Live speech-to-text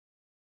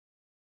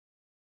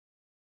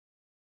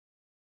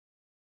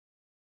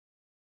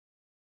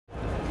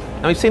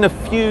Now we've seen a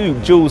few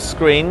dual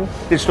screen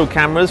digital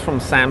cameras from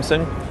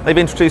Samsung. They've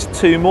introduced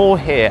two more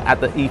here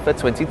at the IFA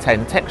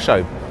 2010 Tech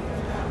Show.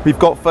 We've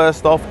got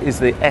first off is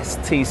the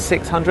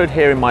ST600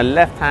 here in my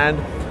left hand,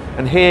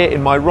 and here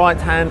in my right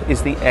hand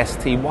is the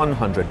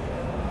ST100.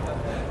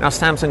 Now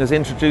Samsung has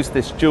introduced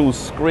this dual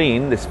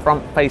screen, this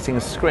front-facing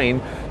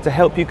screen, to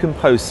help you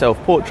compose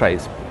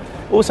self-portraits.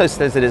 Also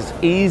says that it's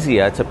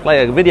easier to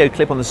play a video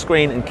clip on the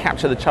screen and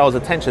capture the child's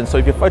attention, so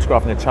if you're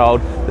photographing a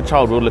child, the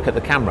child will look at the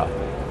camera.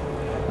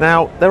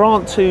 Now, there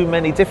aren't too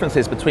many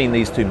differences between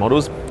these two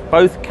models.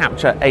 Both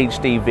capture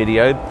HD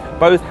video,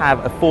 both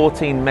have a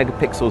 14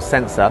 megapixel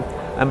sensor,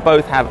 and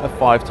both have a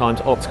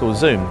 5x optical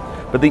zoom.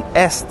 But the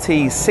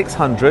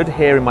ST600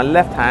 here in my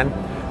left hand,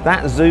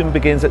 that zoom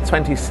begins at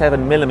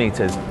 27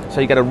 millimeters, so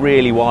you get a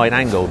really wide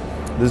angle.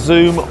 The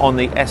zoom on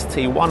the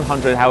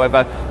ST100,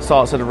 however,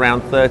 starts at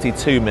around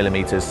 32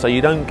 millimeters, so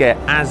you don't get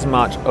as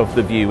much of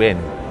the view in.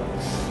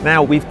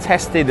 Now, we've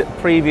tested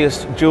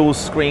previous dual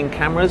screen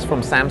cameras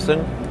from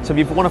Samsung, so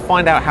if you want to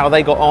find out how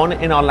they got on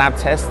in our lab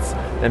tests,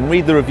 then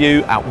read the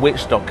review at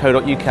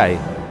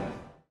which.co.uk.